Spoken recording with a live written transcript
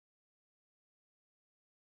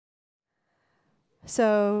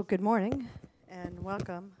So, good morning and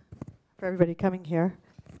welcome for everybody coming here.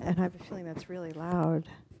 And I have a feeling that's really loud.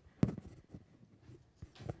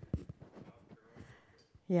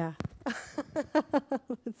 Yeah,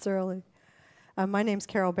 it's early. My name's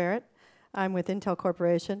Carol Barrett. I'm with Intel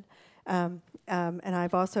Corporation. And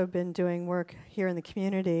I've also been doing work here in the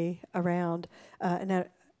community around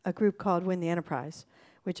a group called Win the Enterprise,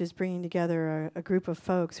 which is bringing together a group of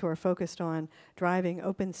folks who are focused on driving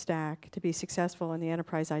OpenStack to be successful in the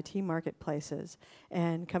enterprise IT marketplaces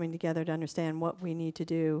and coming together to understand what we need to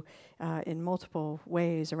do in multiple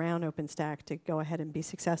ways around OpenStack to go ahead and be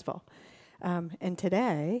successful. And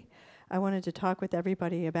today, I wanted to talk with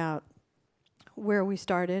everybody about where we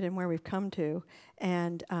started and where we've come to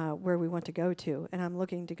and where we want to go to. And I'm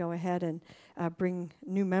looking to go ahead and bring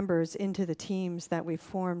new members into the teams that we've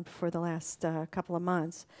formed for the last couple of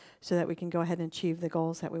months so that we can go ahead and achieve the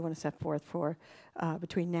goals that we want to set forth for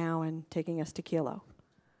between now and taking us to Kilo.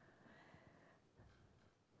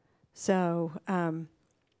 So,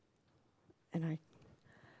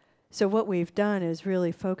 So what we've done is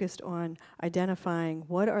really focused on identifying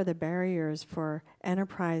what are the barriers for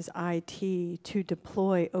enterprise IT to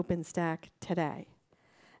deploy OpenStack today.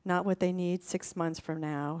 Not what they need 6 months from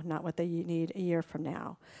now, not what they need a year from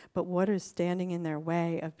now, but what is standing in their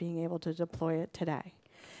way of being able to deploy it today.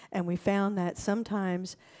 And we found that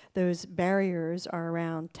sometimes those barriers are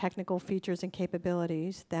around technical features and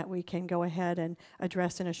capabilities that we can go ahead and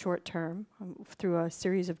address in a short term through a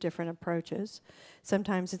series of different approaches.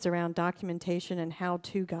 Sometimes it's around documentation and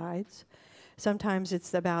how-to guides. Sometimes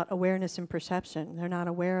it's about awareness and perception. They're not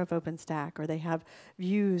aware of OpenStack, or they have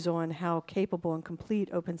views on how capable and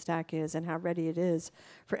complete OpenStack is and how ready it is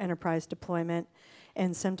for enterprise deployment.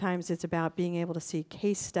 And sometimes it's about being able to see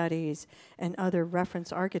case studies and other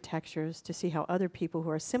reference architectures to see how other people who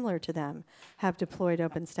are similar to them have deployed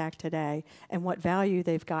OpenStack today and what value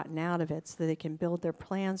they've gotten out of it so that they can build their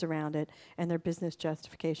plans around it and their business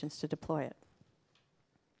justifications to deploy it.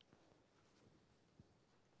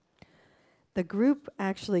 The group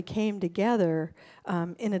actually came together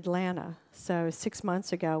in Atlanta. So 6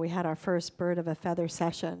 months ago, we had our first Bird of a Feather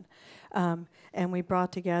session. And we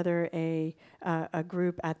brought together a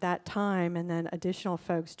group at that time, and then additional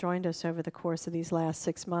folks joined us over the course of these last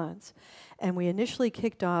 6 months. And we initially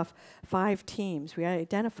kicked off 5 teams. We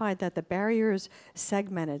identified that the barriers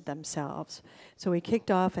segmented themselves. So we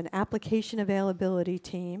kicked off an application availability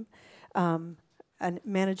team, a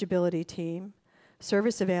manageability team,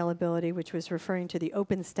 service availability, which was referring to the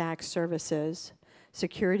OpenStack services,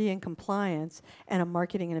 security and compliance, and a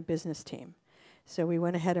marketing and a business team. So we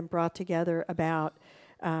went ahead and brought together about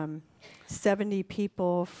 70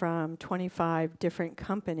 people from 25 different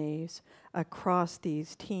companies across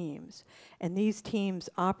these teams. And these teams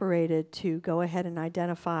operated to go ahead and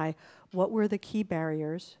identify what were the key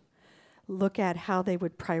barriers, look at how they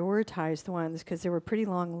would prioritize the ones, because there were pretty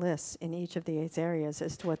long lists in each of these areas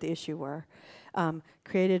as to what the issue were.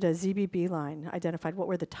 Created a ZBB line, identified what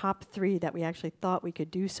were the top 3 that we actually thought we could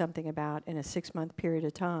do something about in a 6-month period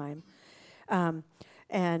of time,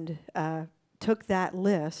 and took that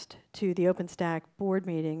list to the OpenStack board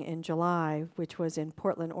meeting in July, which was in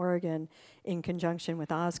Portland, Oregon, in conjunction with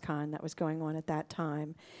OSCON that was going on at that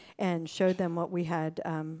time, and showed them what we had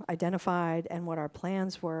identified and what our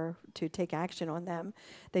plans were to take action on them.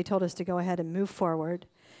 They told us to go ahead and move forward.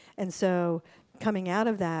 And so coming out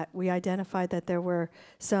of that, we identified that there were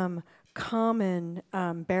some common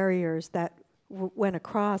barriers that went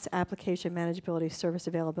across application manageability, service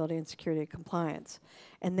availability, and security and compliance.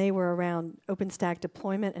 And they were around OpenStack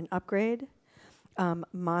deployment and upgrade,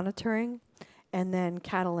 monitoring, and then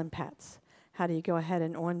cattle and pets. How do you go ahead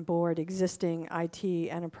and onboard existing IT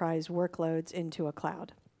enterprise workloads into a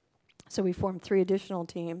cloud? So we formed 3 additional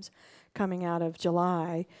teams coming out of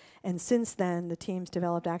July, and since then, the teams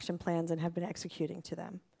developed action plans and have been executing to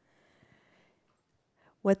them.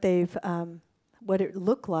 What it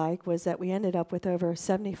looked like was that we ended up with over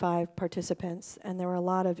 75 participants, and there were a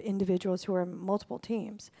lot of individuals who were in multiple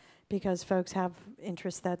teams because folks have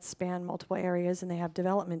interests that span multiple areas, and they have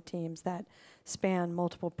development teams that span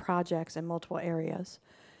multiple projects and multiple areas.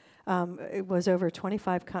 It was over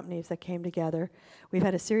 25 companies that came together. We've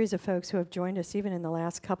had a series of folks who have joined us even in the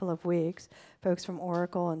last couple of weeks, folks from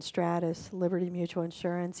Oracle and Stratus, Liberty Mutual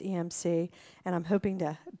Insurance, EMC, and I'm hoping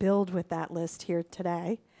to build with that list here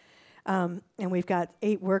today. And we've got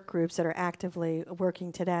 8 work groups that are actively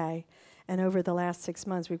working today. And over the last 6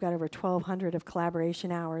 months, we've got over 1,200 of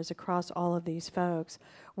collaboration hours across all of these folks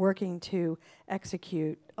working to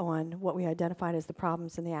execute on what we identified as the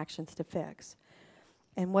problems and the actions to fix.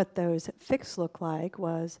 And what those fixes look like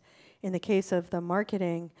was, in the case of the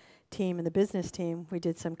marketing team and the business team, we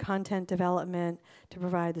did some content development to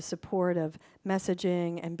provide the support of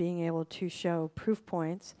messaging and being able to show proof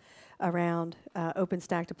points around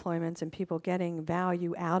OpenStack deployments and people getting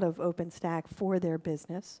value out of OpenStack for their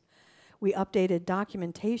business. We updated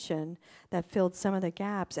documentation that filled some of the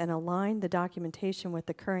gaps and aligned the documentation with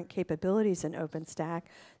the current capabilities in OpenStack,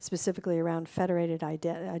 specifically around federated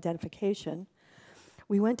identification.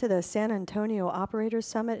 We went to the San Antonio Operators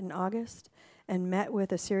Summit in August and met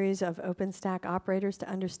with a series of OpenStack operators to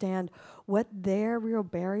understand what their real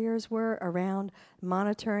barriers were around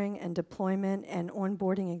monitoring and deployment and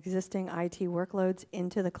onboarding existing IT workloads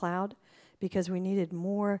into the cloud, because we needed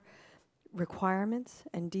more requirements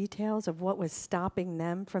and details of what was stopping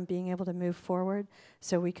them from being able to move forward,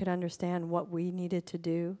 so we could understand what we needed to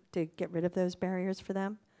do to get rid of those barriers for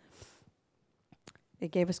them.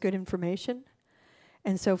 It gave us good information.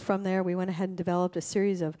 And so from there, we went ahead and developed a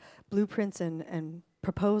series of blueprints and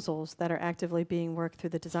proposals that are actively being worked through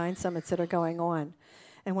the design summits that are going on.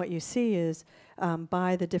 And what you see is,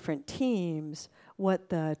 by the different teams, what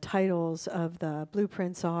the titles of the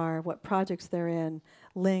blueprints are, what projects they're in,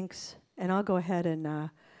 links. And I'll go ahead and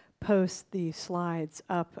post the slides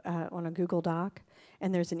up on a Google Doc.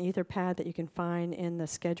 And there's an Etherpad that you can find in the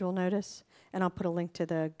schedule notice. And I'll put a link to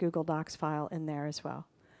the Google Docs file in there as well.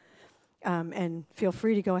 And feel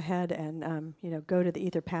free to go ahead and go to the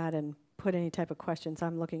Etherpad and put any type of questions.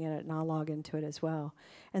 I'm looking at it, and I'll log into it as well.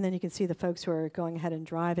 And then you can see the folks who are going ahead and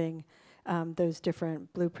driving those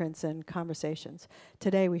different blueprints and conversations.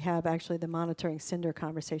 Today we have actually the monitoring Cinder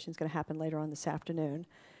conversation is going to happen later on this afternoon.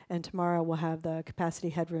 And tomorrow we'll have the Capacity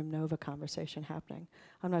Headroom Nova conversation happening.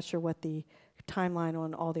 I'm not sure what the timeline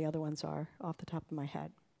on all the other ones are off the top of my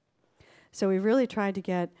head. So we've really tried to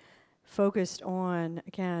get focused on,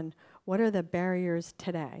 again, what are the barriers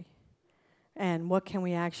today? And what can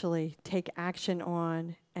we actually take action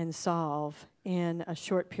on and solve in a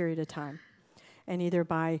short period of time? And either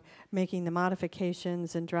by making the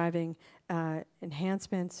modifications and driving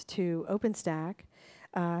enhancements to OpenStack,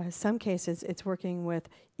 some cases it's working with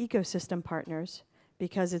ecosystem partners,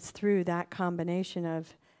 because it's through that combination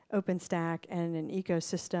of OpenStack and an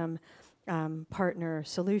ecosystem partner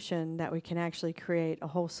solution that we can actually create a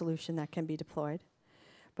whole solution that can be deployed.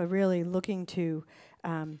 But really looking to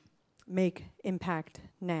make impact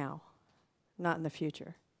now, not in the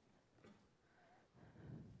future.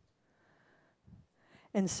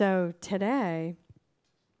 And so today,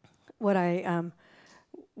 what I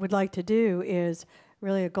would like to do is,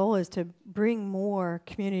 really a goal is to bring more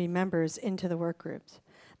community members into the work groups.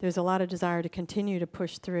 There's a lot of desire to continue to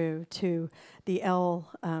push through to the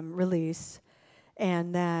L release,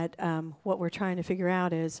 and that what we're trying to figure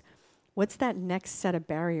out is, what's that next set of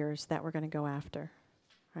barriers that we're going to go after,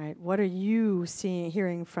 right? What are you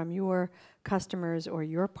hearing from your customers or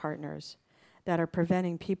your partners that are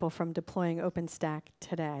preventing people from deploying OpenStack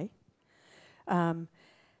today?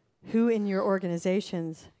 Who in your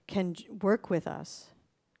organizations can work with us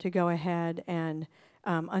to go ahead and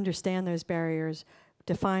understand those barriers,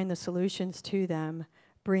 define the solutions to them,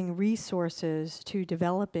 bring resources to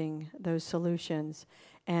developing those solutions,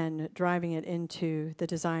 and driving it into the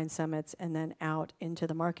design summits and then out into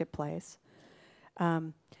the marketplace.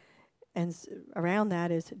 And around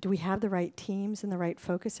that is, do we have the right teams in the right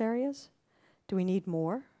focus areas? Do we need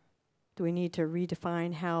more? Do we need to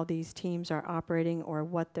redefine how these teams are operating or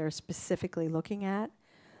what they're specifically looking at?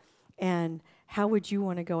 And how would you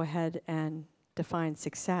want to go ahead and define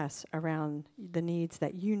success around the needs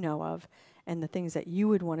that you know of and the things that you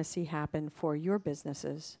would want to see happen for your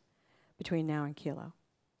businesses between now and Kilo?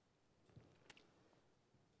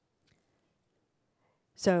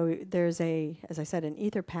 So there's as I said, an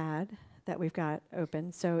Etherpad that we've got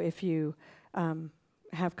open. So if you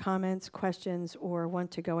have comments, questions, or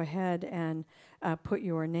want to go ahead and put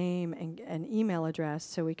your name and email address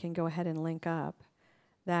so we can go ahead and link up,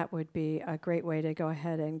 that would be a great way to go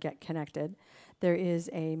ahead and get connected. There is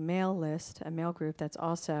a mail list, a mail group that's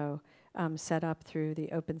also set up through the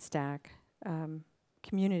OpenStack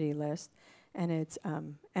community list, and it's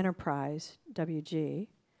Enterprise WG.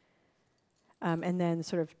 And then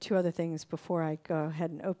sort of two other things before I go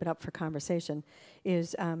ahead and open up for conversation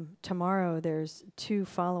is tomorrow there's two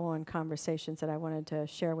follow-on conversations that I wanted to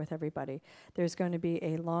share with everybody. There's going to be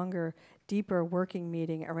a longer, deeper working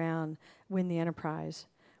meeting around Win the Enterprise,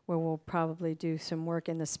 where we'll probably do some work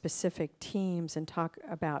in the specific teams and talk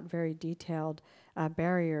about very detailed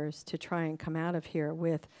barriers to try and come out of here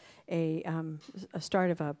with a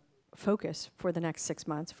start of a focus for the next 6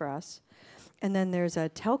 months for us. And then there's a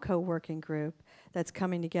telco working group that's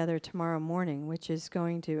coming together tomorrow morning, which is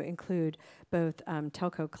going to include both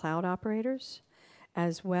telco cloud operators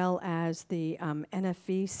as well as the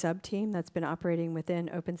NFV sub-team that's been operating within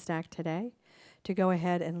OpenStack today, to go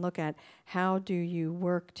ahead and look at how do you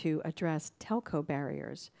work to address telco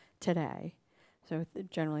barriers today. So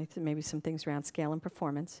generally maybe some things around scale and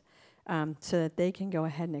performance, so that they can go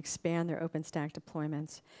ahead and expand their OpenStack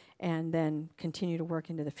deployments and then continue to work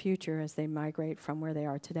into the future as they migrate from where they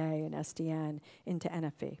are today in SDN into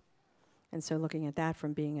NFV. And so looking at that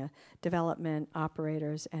from being a development,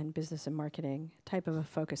 operators, and business and marketing type of a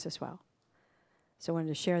focus as well. So I wanted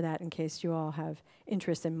to share that in case you all have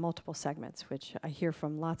interest in multiple segments, which I hear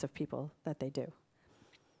from lots of people that they do.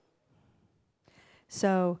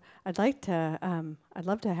 So I'd love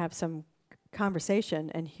to have some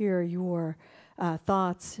conversation and hear your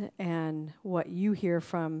thoughts and what you hear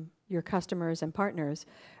from your customers and partners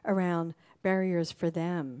around barriers for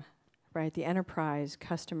them, right? The enterprise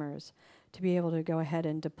customers to be able to go ahead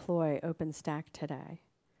and deploy OpenStack today.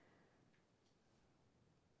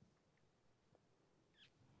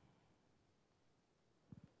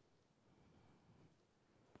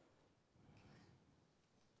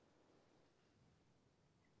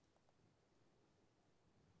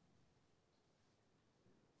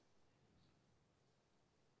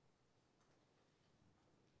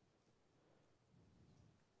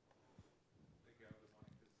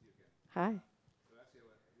 Hi. So actually,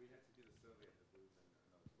 we had to do the survey at the booth,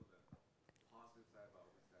 and for the positive side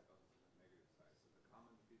about OpenStack, also for the negative side. So the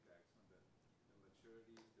common feedback on the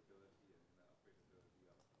maturity, stability, and the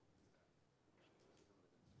upgradability of OpenStack. Those are some of the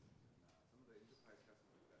concerns. And some of the enterprise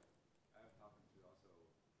customers that I have talked to also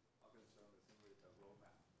are concerned with simply the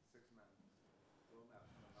roadmap. 6-month roadmap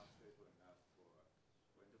is not stable enough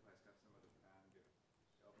for enterprise customer to plan the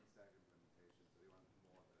OpenStack implementation. So they want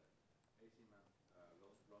more of the 18-month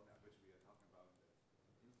roadmap, which we are talking about in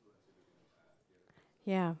the influence between the other cases.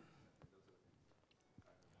 Yeah. Those are the things I heard from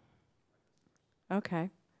my customers. Okay.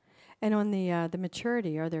 And on the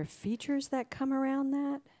maturity, are there features that come around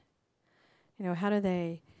that? You know,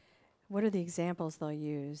 what are the examples they'll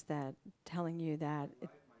use that telling you that?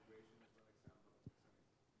 Live migration is one example.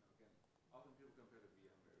 Again, often people compare to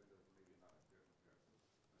VMware, even though maybe not a fair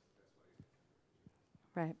comparison. That's why you get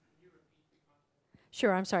separation. Right.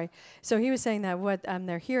 Sure, I'm sorry. So he was saying that what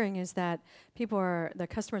they're hearing is that the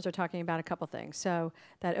customers are talking about a couple things. So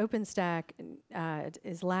that OpenStack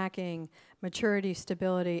is lacking maturity,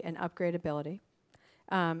 stability, and upgradability,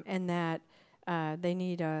 and that they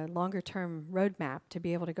need a longer-term roadmap to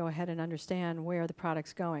be able to go ahead and understand where the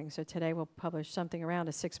product's going. So today we'll publish something around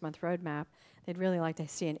a 6-month roadmap. They'd really like to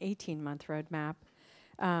see an 18-month roadmap.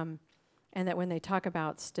 And that when they talk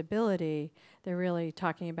about stability, they're really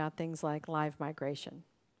talking about things like live migration,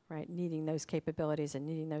 right? Needing those capabilities and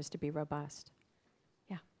needing those to be robust.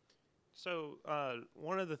 Yeah. So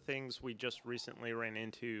one of the things we just recently ran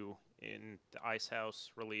into in the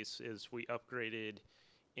Icehouse release is we upgraded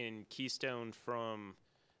in Keystone from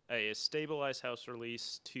a stable Icehouse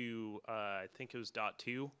release to I think it was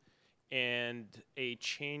 .2, and a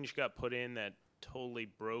change got put in that totally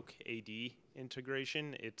broke AD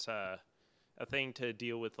integration. It's a thing to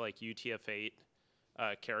deal with like UTF-8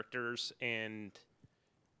 characters, and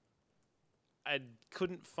I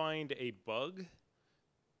couldn't find a bug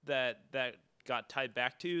that got tied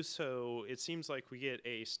back to, so it seems like we get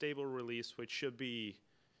a stable release, which should be,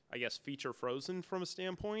 I guess, feature frozen from a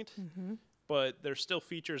standpoint, but there's still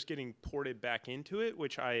features getting ported back into it,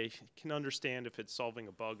 which I can understand if it's solving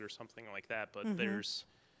a bug or something like that, but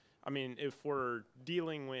if we're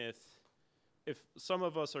dealing with, if some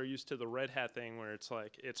of us are used to the Red Hat thing where it's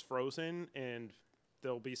like it's frozen and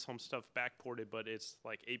there'll be some stuff backported, but it's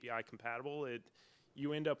like API compatible,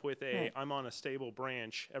 you end up with I'm on a stable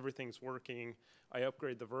branch, everything's working, I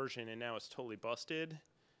upgrade the version, and now it's totally busted,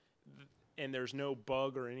 and there's no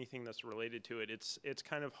bug or anything that's related to it. It's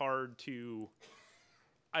kind of hard to.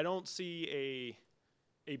 I don't see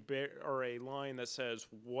a line that says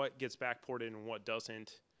what gets backported and what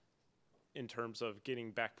doesn't, in terms of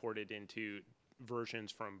getting backported into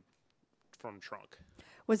versions from trunk.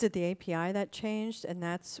 Was it the API that changed and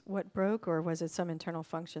that's what broke, or was it some internal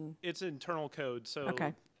function? It's internal code, so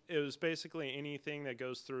it was basically anything that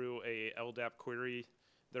goes through a LDAP query.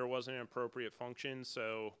 There wasn't an appropriate function,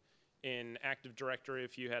 so in Active Directory,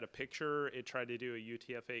 if you had a picture, it tried to do a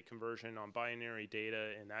UTF-8 conversion on binary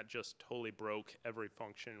data, and that just totally broke every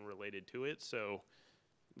function related to it. So,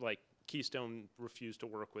 like, Keystone refused to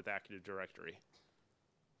work with Active Directory.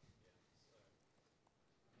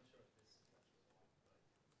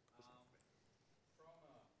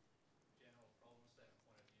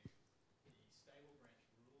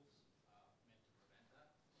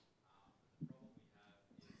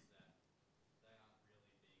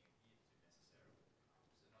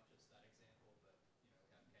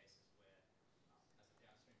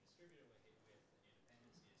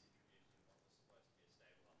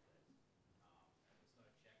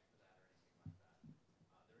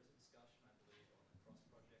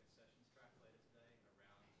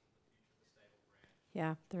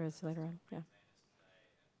 Yeah, there is later on. Yeah.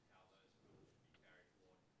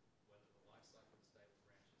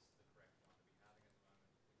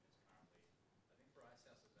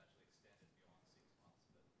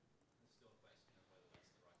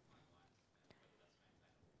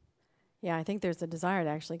 Yeah, I think there's a desire to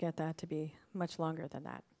actually get that to be much longer than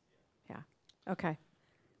that. Yeah. Okay.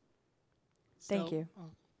 Thank So, you.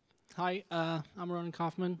 Hi, I'm Ronan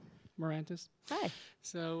Kaufman, Morantis. Hi.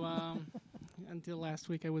 So until last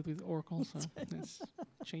week, I was with Oracle, so that's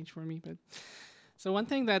changed for me. But so one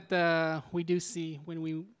thing that we do see when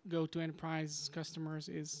we go to enterprise customers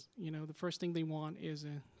is, the first thing they want is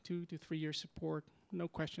a 2 to 3 year support, no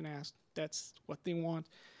question asked. That's what they want.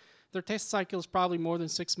 Their test cycle is probably more than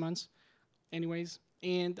 6 months, anyways.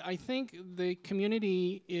 And I think the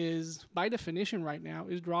community is, by definition, right now,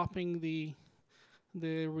 is dropping the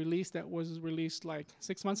release that was released like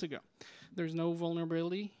 6 months ago. There's no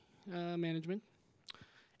vulnerability management.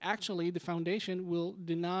 Actually, the foundation will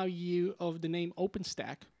deny you of the name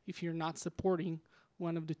OpenStack if you're not supporting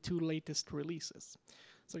one of the 2 latest releases.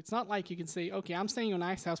 So it's not like you can say, okay, I'm staying on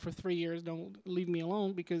Icehouse for 3 years, don't leave me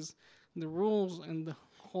alone, because the rules and the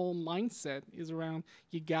whole mindset is around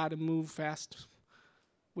you gotta move fast,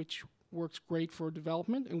 which works great for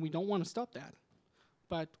development, and we don't want to stop that.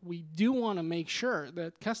 But we do want to make sure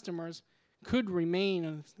that customers could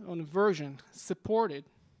remain on a version supported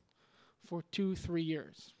for 2-3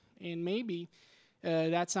 years. And maybe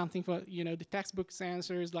that's something for, the textbook's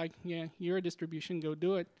answer is like, yeah, you're a distribution, go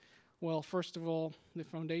do it. Well, first of all, the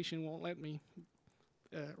foundation won't let me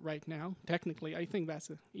right now. Technically, I think that's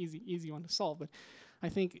an easy one to solve. But I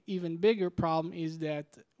think even bigger problem is that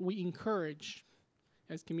we encourage,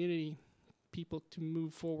 as community people, to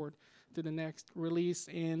move forward to the next release,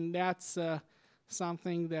 and that's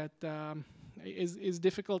something that is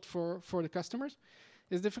difficult for the customers.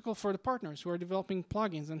 It's difficult for the partners who are developing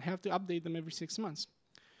plugins and have to update them every 6 months.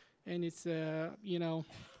 And it's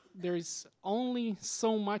there's only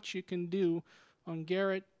so much you can do on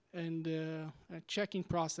Garrett and a checking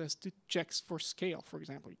process to check for scale, for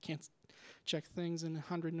example. You can't check things in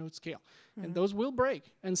 100 node scale, and those will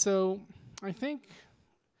break. And so I think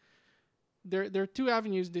there are 2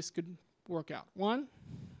 avenues this could work out. One,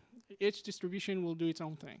 each distribution will do its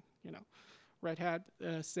own thing. Red Hat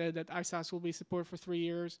said that ISAS will be supported for 3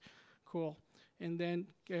 years. Cool. And then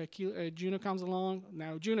Juno comes along.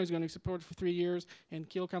 Now Juno is going to be supported for 3 years, and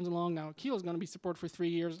Keel comes along. Now Keel is going to be supported for 3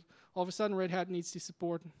 years. All of a sudden, Red Hat needs to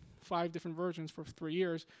support 5 different versions for 3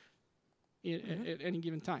 years at any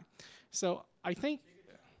given time. So I think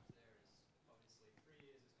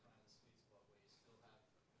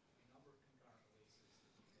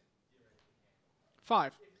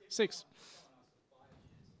 5, 6.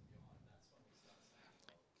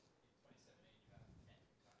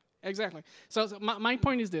 Exactly. So my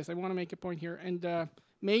point is this. I want to make a point here. And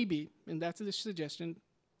maybe, and that's a suggestion,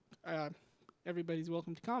 everybody's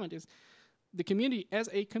welcome to comment, is the community, as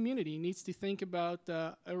a community, needs to think about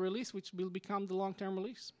a release which will become the long-term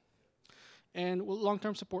release and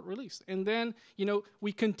long-term support release. And then,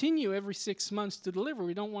 we continue every 6 months to deliver.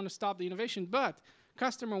 We don't want to stop the innovation, but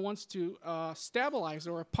customer wants to stabilize,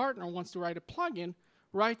 or a partner wants to write a plugin,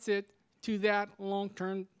 writes it to that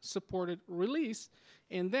long-term supported release.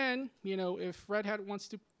 And then, if Red Hat wants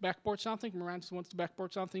to backport something, Morantis wants to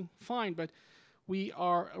backport something, fine. But we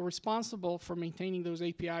are responsible for maintaining those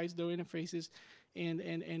APIs, those interfaces.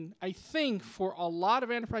 And I think for a lot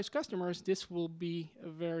of enterprise customers, this will be a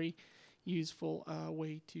very useful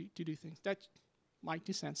way to do things. That's my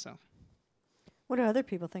 2 cents. So. What do other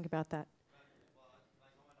people think about that?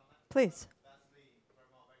 Please.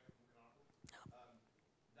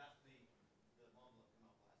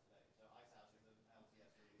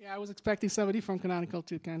 Yeah, I was expecting somebody from Canonical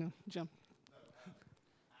to kind of jump.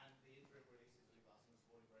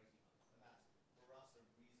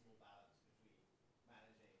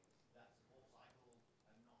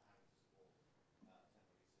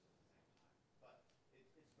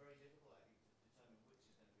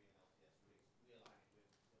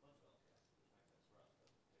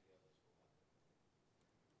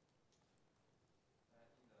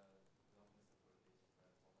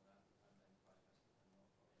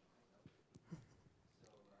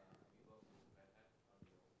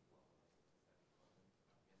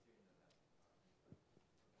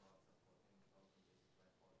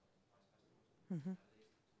 Mm-hmm.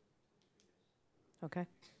 Okay.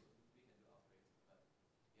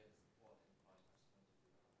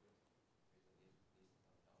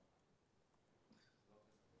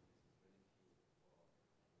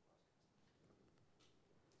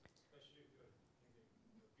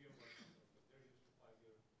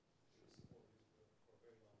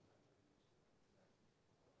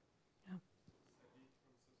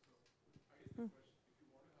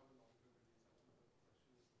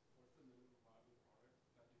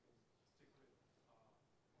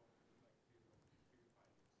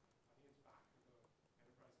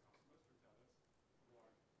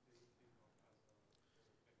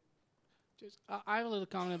 I have a little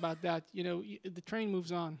comment about that. You know, the train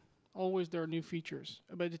moves on. Always there are new features,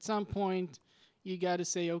 but at some point, you got to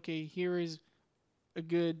say, okay, here is a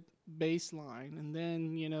good baseline, and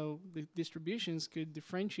then you know the distributions could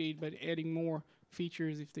differentiate by adding more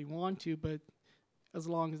features if they want to, but as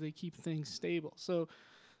long as they keep things stable. So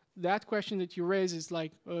that question that you raise is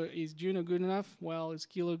like, is Juno good enough? Well, is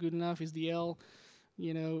Kilo good enough? Is the L,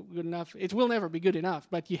 you know, good enough? It will never be good enough,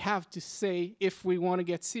 but you have to say, if we want to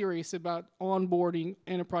get serious about onboarding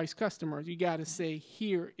enterprise customers, you got to say,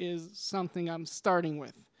 here is something I'm starting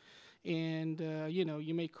with. And, you know,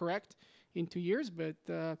 you may correct in 2 years, but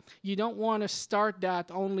you don't want to start that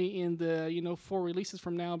only in the, you know, 4 releases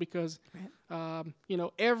from now, because, you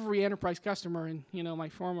know, every enterprise customer in, you know, my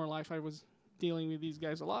former life, I was dealing with these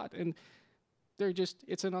guys a lot, and they're just,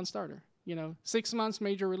 it's a non-starter. You know, 6 months,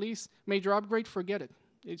 major release, major upgrade, forget it.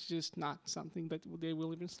 It's just not something that they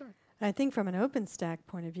will even start. I think from an OpenStack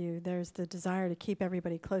point of view, there's the desire to keep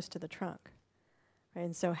everybody close to the trunk. Right?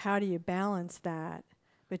 And so how do you balance that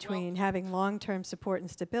between having long-term support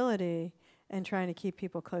and stability and trying to keep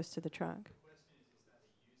people close to the trunk? The question is that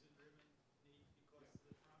a user-driven need to be close to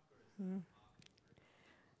the trunk, or is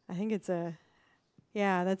it I think it's a,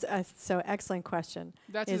 yeah, that's a so excellent question.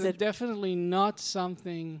 That is is it definitely not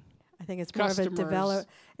something I think it's more of a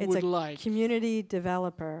it's a like. community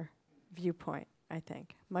developer viewpoint, I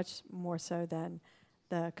think, much more so than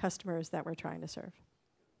the customers that we're trying to serve.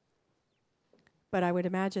 But I would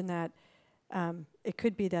imagine that it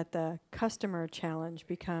could be that the customer challenge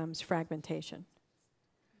becomes fragmentation,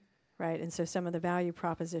 right? And so some of the value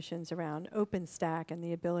propositions around OpenStack and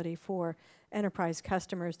the ability for enterprise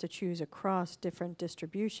customers to choose across different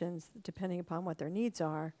distributions, depending upon what their needs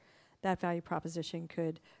are, that value proposition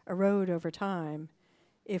could erode over time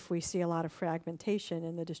if we see a lot of fragmentation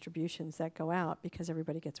in the distributions that go out because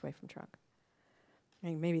everybody gets away from trunk. I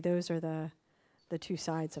mean, maybe those are the two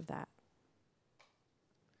sides of that.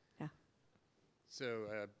 Yeah. So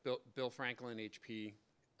Bill Franklin, HP.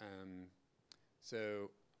 So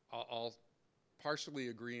I'll partially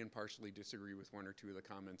agree and partially disagree with one or two of the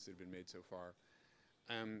comments that have been made so far.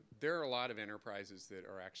 There are a lot of enterprises that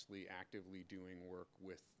are actually actively doing work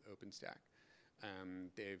with OpenStack.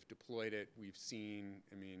 They've deployed it. We've seen,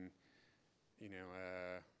 I mean, you know,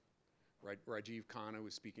 Rajiv Khanna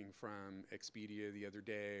was speaking from Expedia the other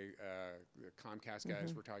day. The Comcast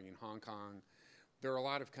guys were talking in Hong Kong. There are a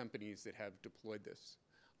lot of companies that have deployed this.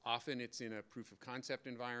 Often it's in a proof of concept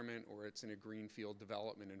environment or it's in a greenfield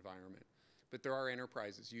development environment. But there are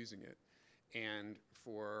enterprises using it. And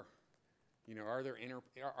for, you know, are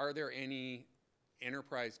there any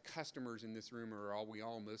enterprise customers in this room, or are we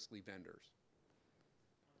all mostly vendors?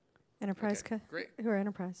 Enterprise, okay, great. Who are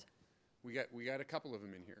enterprise? We got a couple of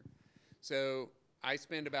them in here. So I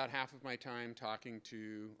spend about half of my time talking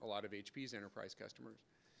to a lot of HP's enterprise customers.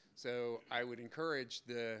 So I would encourage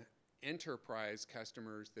the enterprise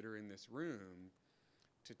customers that are in this room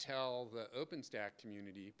to tell the OpenStack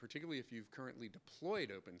community, particularly if you've currently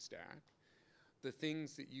deployed OpenStack, the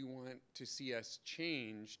things that you want to see us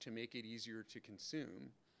change to make it easier to consume,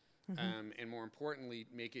 and more importantly,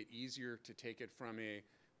 make it easier to take it from a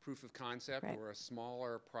proof of concept or a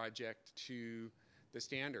smaller project to the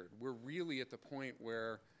standard. We're really at the point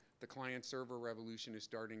where the client-server revolution is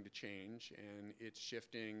starting to change, and it's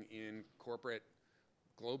shifting in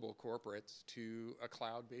global corporates to a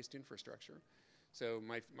cloud-based infrastructure. So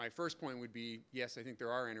my first point would be, yes, I think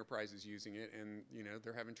there are enterprises using it, and you know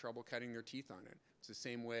they're having trouble cutting their teeth on it. It's the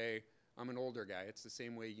same way, I'm an older guy, it's the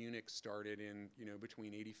same way Unix started in, you know,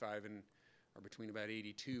 between 85 and, or between about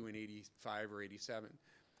 82 and 85 or 87.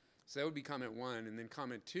 So that would be comment one. And then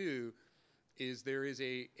comment two is there is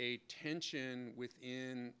a tension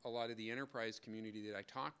within a lot of the enterprise community that I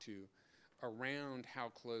talk to around how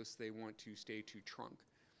close they want to stay to trunk.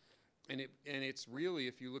 And it's really,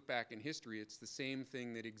 if you look back in history, it's the same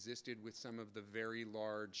thing that existed with some of the very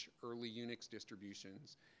large early Unix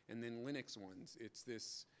distributions and then Linux ones. It's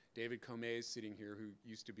this David Comey sitting here, who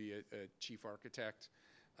used to be a chief architect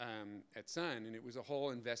at Sun, and it was a whole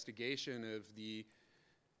investigation of the,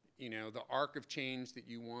 you know, the arc of change that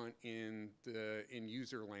you want in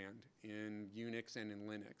user land, in Unix and in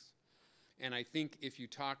Linux. And I think if you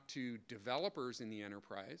talk to developers in the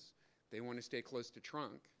enterprise, they want to stay close to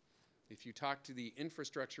trunk. If you talk to the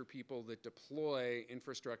infrastructure people that deploy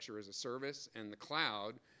infrastructure as a service and the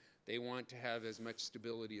cloud, they want to have as much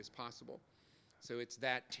stability as possible. So it's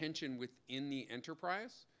that tension within the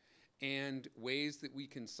enterprise and ways that we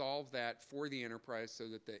can solve that for the enterprise so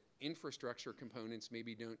that the infrastructure components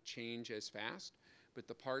maybe don't change as fast, but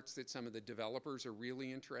the parts that some of the developers are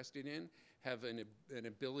really interested in have an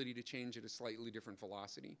ability to change at a slightly different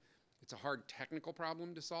velocity. it's a hard technical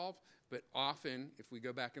problem to solve, but often, if we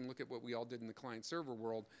go back and look at what we all did in the client-server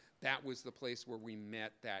world, that was the place where we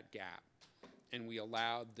met that gap. And we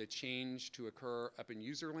allowed the change to occur up in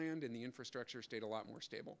user land, and the infrastructure stayed a lot more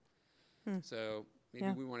stable. So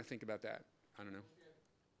maybe we want to think about that. I don't know.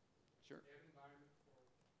 Sure.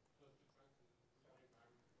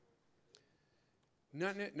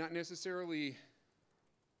 Not necessarily,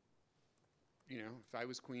 you know, if I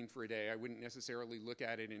was queen for a day, I wouldn't necessarily look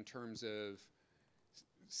at it in terms of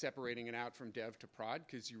separating it out from dev to prod,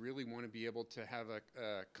 because you really want to be able to have a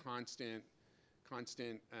constant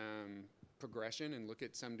progression and look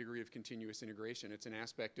at some degree of continuous integration. It's an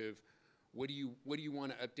aspect of what do you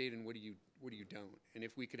want to update and what do you don't. And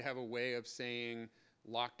if we could have a way of saying,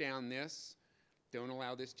 lock down this, don't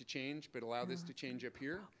allow this to change, but allow this to change up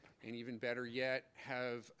here. And even better yet,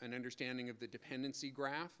 have an understanding of the dependency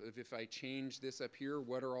graph of if I change this up here,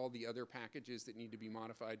 what are all the other packages that need to be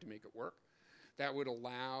modified to make it work? That would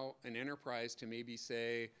allow an enterprise to maybe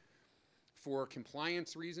say, for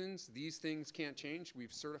compliance reasons, these things can't change.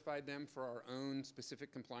 We've certified them for our own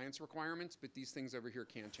specific compliance requirements, but these things over here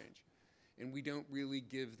can change. And we don't really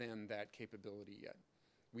give them that capability yet.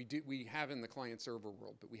 We have in the client-server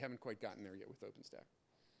world, but we haven't quite gotten there yet with OpenStack.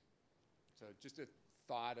 So just a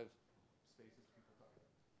thought of spaces people talk about.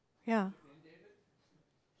 Yeah. David?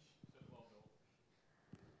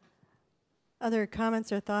 Other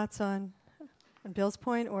comments or thoughts on Bill's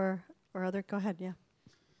point or other? Go ahead, yeah.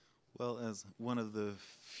 Well, as one of the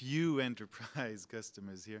few enterprise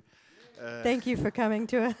customers here. Thank you for coming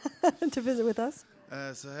to to visit with us.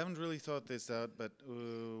 So I haven't really thought this out, but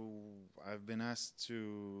I've been asked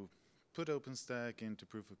to put OpenStack into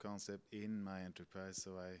proof of concept in my enterprise,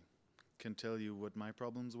 so I can tell you what my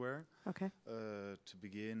problems were. Okay. To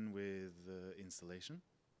begin with installation,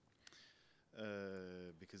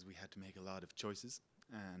 because we had to make a lot of choices,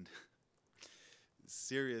 and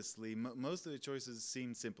seriously, most of the choices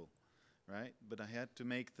seemed simple, right? But I had to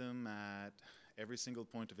make them at every single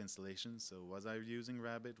point of installation. So was I using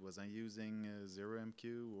Rabbit? Was I using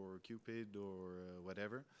 0MQ or Cupid or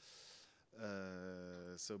whatever?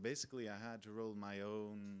 So basically I had to roll my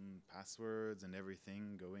own passwords and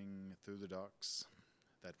everything going through the docs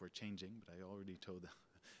that were changing, but I already told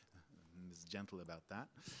Ms. Gentle about that.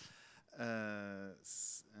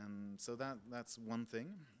 And so that's one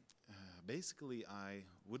thing. Basically, I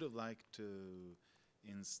would have liked to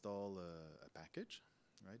install a package,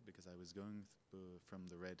 right? Because I was going from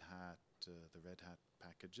the Red Hat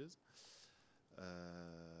packages.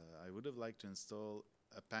 I would have liked to install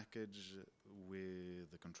a package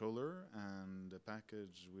with a controller and a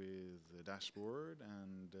package with a dashboard,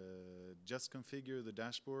 and just configure the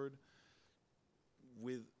dashboard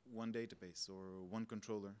with one database or one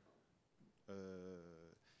controller.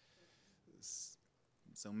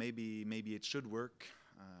 So maybe it should work.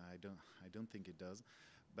 I don't think it does,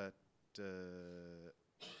 but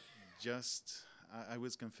I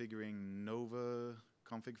was configuring Nova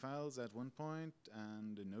config files at one point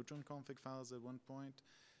and the Neutron config files at one point.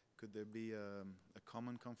 Could there be a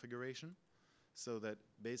common configuration so that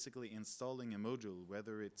basically installing a module,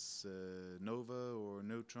 whether it's Nova or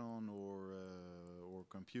Neutron or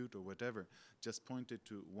Compute or whatever, just pointed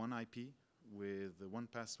to one IP with one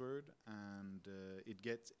password, and it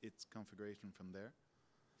gets its configuration from there.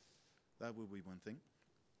 That would be one thing.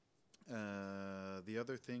 The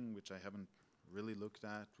other thing, which I haven't really looked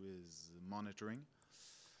at, was monitoring,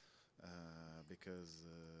 because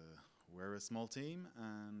we're a small team,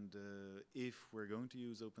 and if we're going to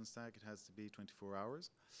use OpenStack, it has to be 24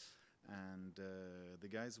 hours. And the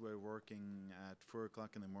guys who are working at 4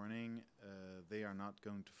 o'clock in the morning, they are not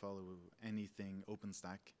going to follow anything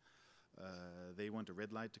OpenStack. They want a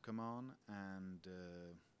red light to come on, and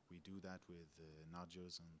we do that with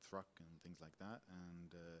Nagios and Thruck and things like that.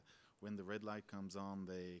 And when the red light comes on,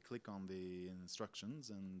 they click on the instructions,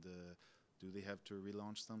 and do they have to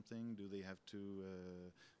relaunch something? Do they have to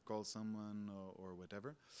call someone or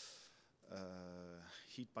whatever?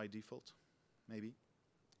 Heat by default, maybe.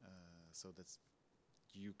 So that's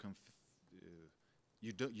you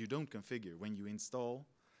don't configure when you install.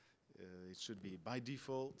 It should be by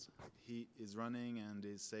default. He is running and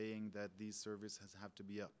is saying that these servers have to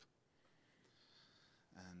be up,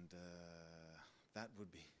 and that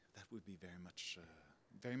would be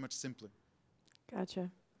very much simpler. Gotcha.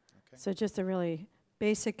 Okay. So just a really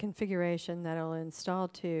basic configuration that'll install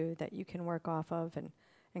to that you can work off of,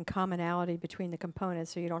 and commonality between the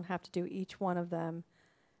components, so you don't have to do each one of them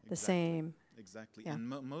the same. Exactly. Yeah. And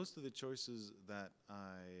most of the choices that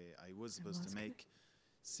I was supposed to make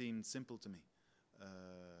seemed simple to me.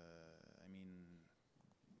 I mean,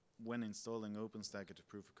 when installing OpenStack at a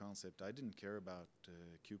proof of concept, I didn't care about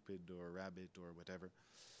Cupid or Rabbit or whatever.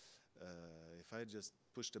 If I just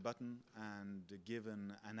pushed a button and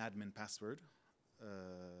given an admin password,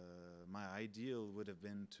 my ideal would have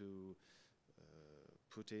been to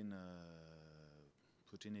put in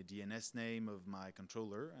a DNS name of my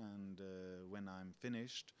controller, and when I'm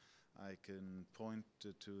finished, I can point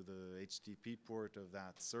to the HTTP port of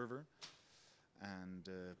that server and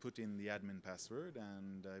put in the admin password,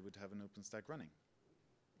 and I would have an OpenStack running,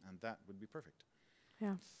 and that would be perfect.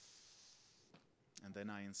 Yeah. And then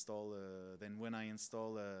when I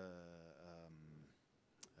install a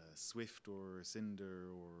Swift or Cinder,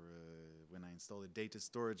 or when I install a data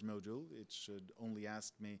storage module, it should only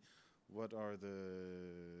ask me what are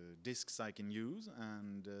the disks I can use,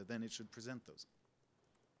 and then it should present those.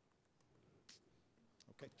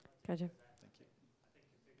 Okay. Gotcha. Thank you. I think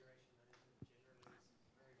configuration management generally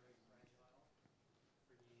is very, very fragile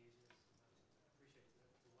for new users. I appreciate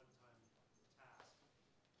it's a one-time task,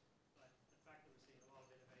 but the fact that we're seeing a lot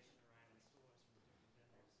of innovation around installers from different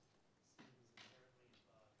vendors seems inherently a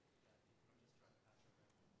bug that people are just trying to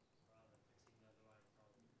patch around rather than fixing the underlying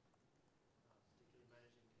problem. Particularly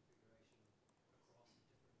managing configuration across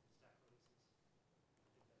different stack releases.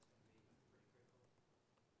 I think that's going to be pretty critical.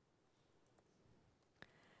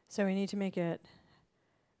 So we need to make it,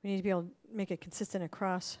 we need to be able to make it consistent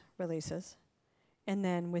across releases. And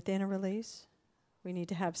then within a release, we need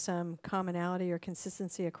to have some commonality or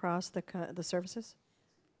consistency across the services.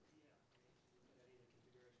 Yeah, I mean, if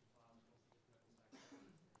you look at either configuration files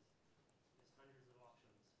across the different OpenStack services, there's hundreds of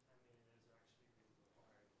options. How many of those are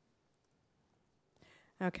actually really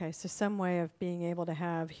required? Okay, so some way of being able to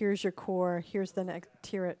have, here's your core, here's the next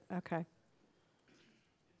tier it. Okay.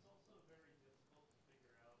 It's also very difficult to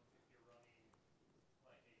figure out if you're running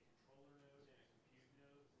like a controller node and a compute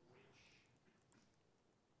node,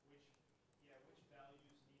 which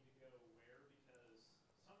values need to go where, because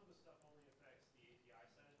some of the stuff only affects the API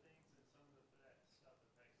side of things, and some of the stuff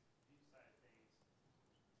affects the compute side of things,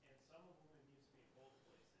 and some of them it needs to be in both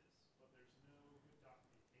places, but there's no good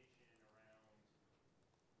documentation around.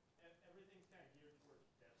 Everything's kind of geared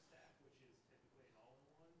towards dev stack, which is typically an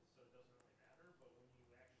all-in-one, so it doesn't really matter, but when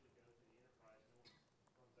you actually go to the enterprise, no one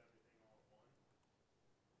runs everything all at one.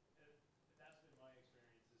 That's been my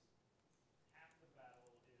experience, is half the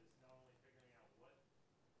battle is not only figuring out what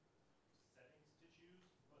settings to choose,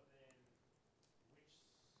 but then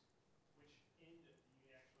which end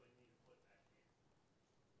you actually need to put back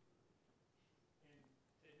in. And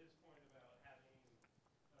to his point about having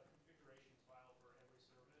a configuration file for every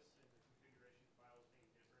service, and the configuration files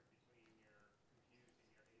being different between your compute and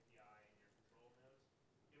your API and your control nodes,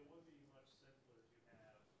 it would be much simpler to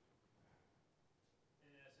have,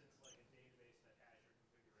 in essence, like a database that has your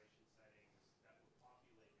configuration settings that would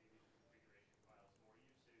populate maybe the configuration files for you,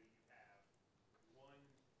 so you have one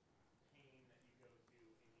pane that you go to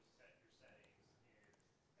and you set your settings,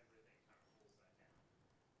 and everything kind of pulls that down.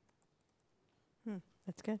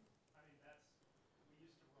 That's good. I mean, we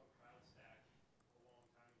used to run CrowdStack a long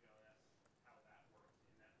time ago, and that's how that worked,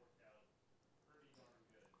 and that worked out pretty darn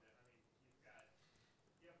good. I mean,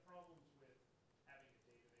 you have problems with having a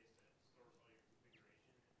database that stores all your configuration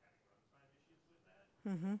and having runtime issues with that.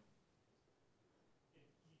 Mm-hmm. You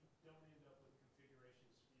don't end up with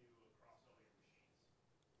configuration skew across all your machines.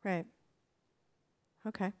 Right.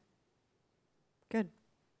 Okay. Good.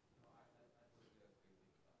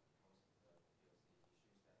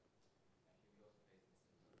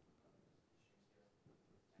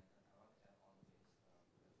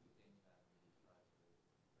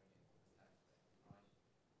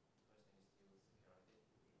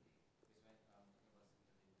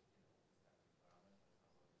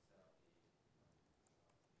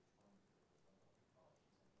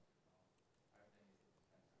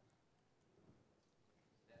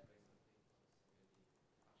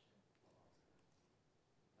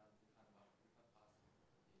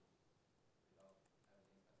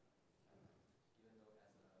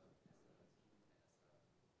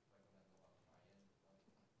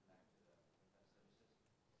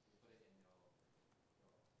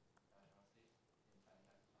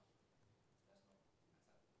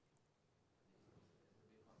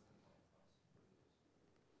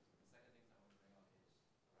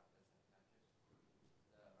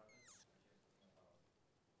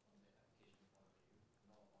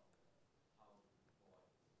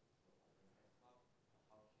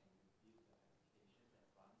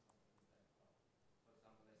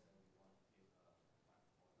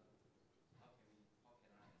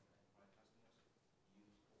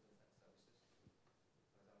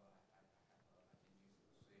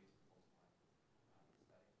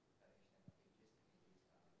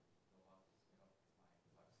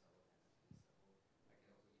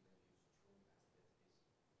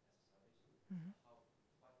 Mhm. what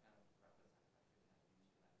kind of reference architecture can I use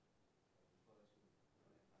when I refer to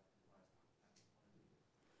enterprise architect's point of view?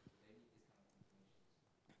 Do they need this kind of information?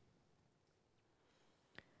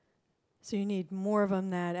 So you need more of them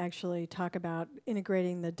that actually talk about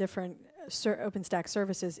integrating the different OpenStack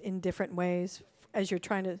services in different ways as you're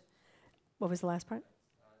trying to. What was the last part?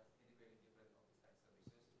 Integrating different OpenStack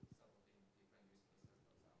services, supporting different use cases, for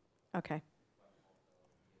example, Okay. web portal,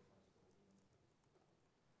 data transporting,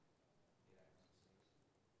 data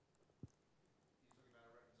analysis. You're talking about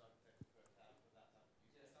a reference architecture for that type of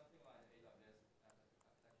use Yeah, case? something like AWS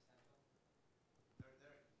Architecture Center. There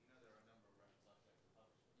are a number of reference architecture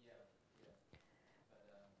published. Yeah, yeah. But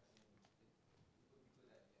I mean, it would be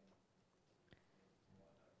good that you can make more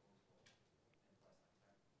available for enterprise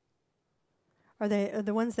architect. Are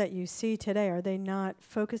the ones that you see today, are they not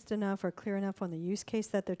focused enough or clear enough on the use case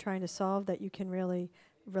that they're trying to solve that you can really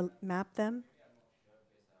map them? Maybe I'm not sure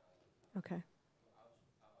because Okay. I'll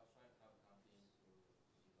try to help companies to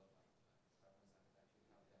develop reference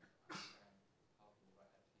architecture, help them to understand how to write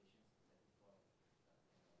applications that deploy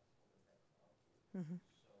OpenStack cloud. Mm-hmm.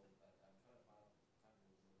 So, but I'm trying to look up.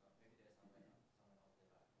 Maybe there's someone out there, but I'm not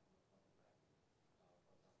aware.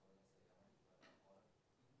 For example, let's say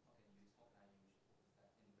I want to deploy a order. How can I use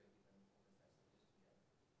OpenStack, integrate different OpenStack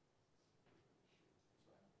services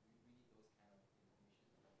together? So we need those kind of information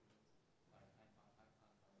and documents, but I can't find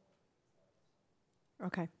the one inside the website.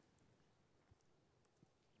 Okay.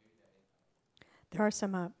 Maybe there is. There are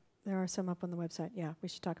some up. There are some up on the website. Yeah, we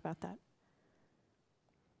should talk about that.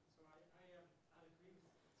 So I'd agree with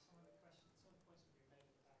some of the questions, some of the points that have been made at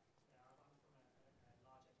the back there. I'm from a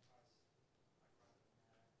large enterprise background, and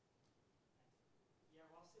yeah,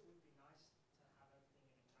 whilst it would be nice to have everything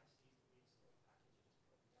in a nicely easily installed package and just put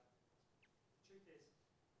them together, the truth is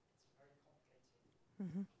it's a very complicated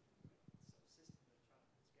Mm-hmm. sort of system that you're trying to put together.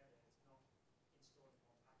 It's not installed in one package. There are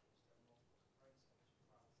multiple components of which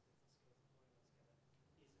requires different skills, and pulling that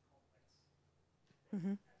together is a complex thing.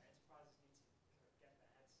 Mm-hmm. And enterprises need to kind of get their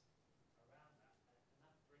heads around that. And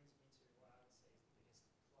that brings me to what I would say is the biggest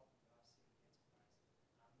problem that I've seen in the enterprise.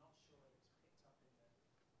 And I'm not sure it was picked up in the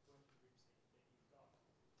working groups that you've got,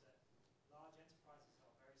 that large enterprises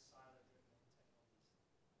are very silo-driven in the technology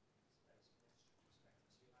space from an infrastructure perspective.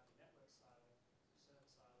 So you have your network silo, your server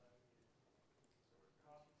silo, your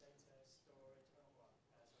graphic data storage,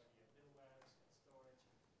 your middleware, storage,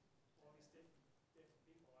 all these different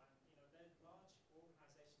people. And they're large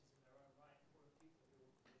organizations in their own right, full of people who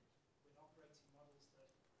with operating models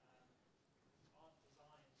that aren't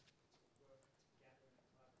designed to work together in a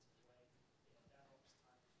collaborative way in a DevOps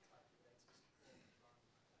type of way to support an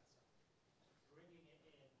environment like that. So bringing it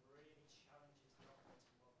in really challenges the operating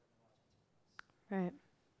model in a large enterprise. Right.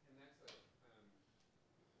 And that's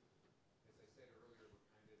as I said earlier,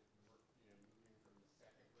 we're kind of moving from the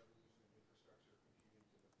second revolution of infrastructure computing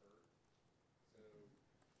to the third. So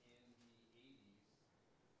in the 80s,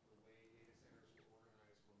 the way data centers were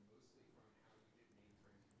organized were mostly from how you did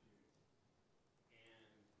mainframe computing. And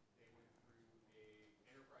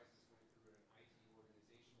enterprises went through an IT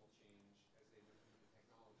organizational change as they went through the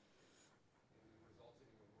technology change. And we resulted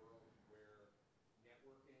in a world where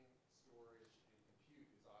networking, storage, and compute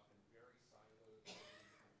is often very siloed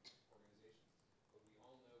within different organizations. But we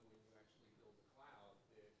all know when you actually build a cloud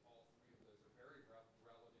that all three of those are very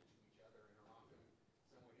relevant to each other and are often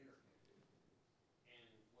somewhat interconnected. And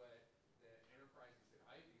what the enterprises that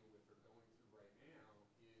I deal with are going through right now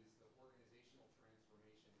is the organizational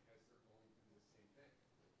transformation as they're going through the same thing.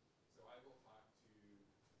 So I will talk to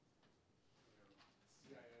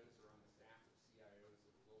CIOs or on the staff of CIOs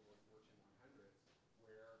of global Fortune 100s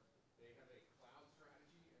where they have a cloud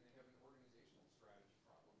strategy and they have an organizational strategy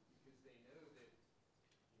problem because they know that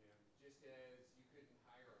just as you couldn't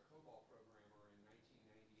hire a COBOL programmer in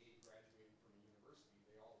 1998 graduating from a university,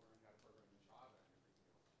 they all learned how to program in Java and everything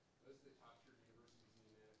else. Most of the top tier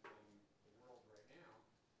universities in the world right now,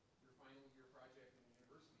 your final year project in the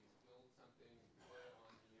university is build something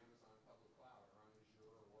on the Amazon public cloud or on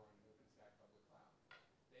Azure or on an OpenStack public cloud.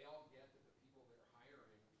 They all get that the people they're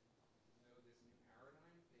hiring know this new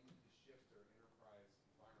paradigm. They need to shift their enterprise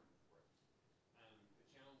environment for it. The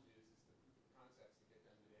challenge is the proof of concepts that get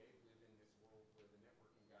done today live in this world where the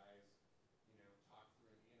networking guys, talk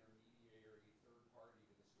through an intermediary third party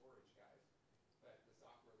to the storage guys. But the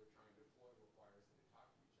software they're trying to deploy requires that it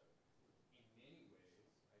talk to each other. In many ways,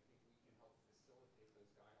 I think we can help facilitate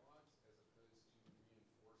those dialogues as opposed to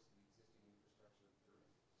reinforce the existing infrastructure that they're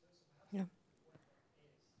in. So perhaps Yeah. the point then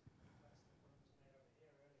is, perhaps the point was made over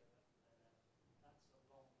here earlier, that sort of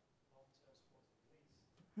long-term supported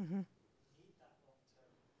release. Mm-hmm. You need that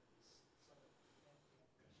long-term release so that you get the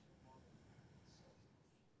operational model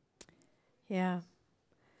Yeah.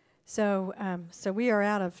 So, so we are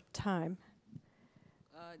out of time.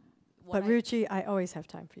 But Ruchi, I always have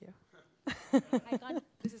time for you. I can't,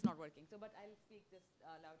 this is not working. So, but I'll speak this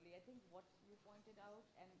loudly. I think what you pointed out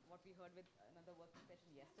and what we heard with another working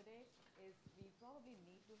session yesterday is we probably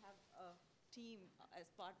need to have a team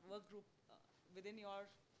as part work group within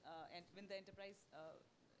your and within the enterprise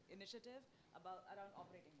initiative around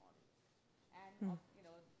operating models and you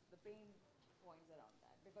know the pain points around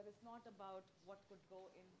that, because it's not about what could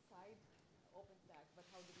go inside OpenStack, but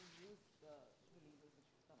how do we use the releases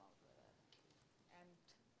which come out with it. And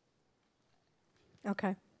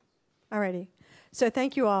Okay. Alrighty. So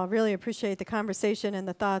thank you all. Really appreciate the conversation and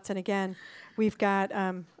the thoughts. And again, we've got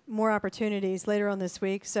more opportunities later on this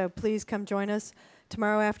week. So please come join us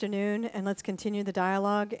tomorrow afternoon, and let's continue the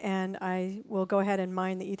dialogue. And I will go ahead and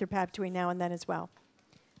mine the Etherpad between now and then as well.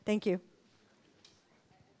 Thank you.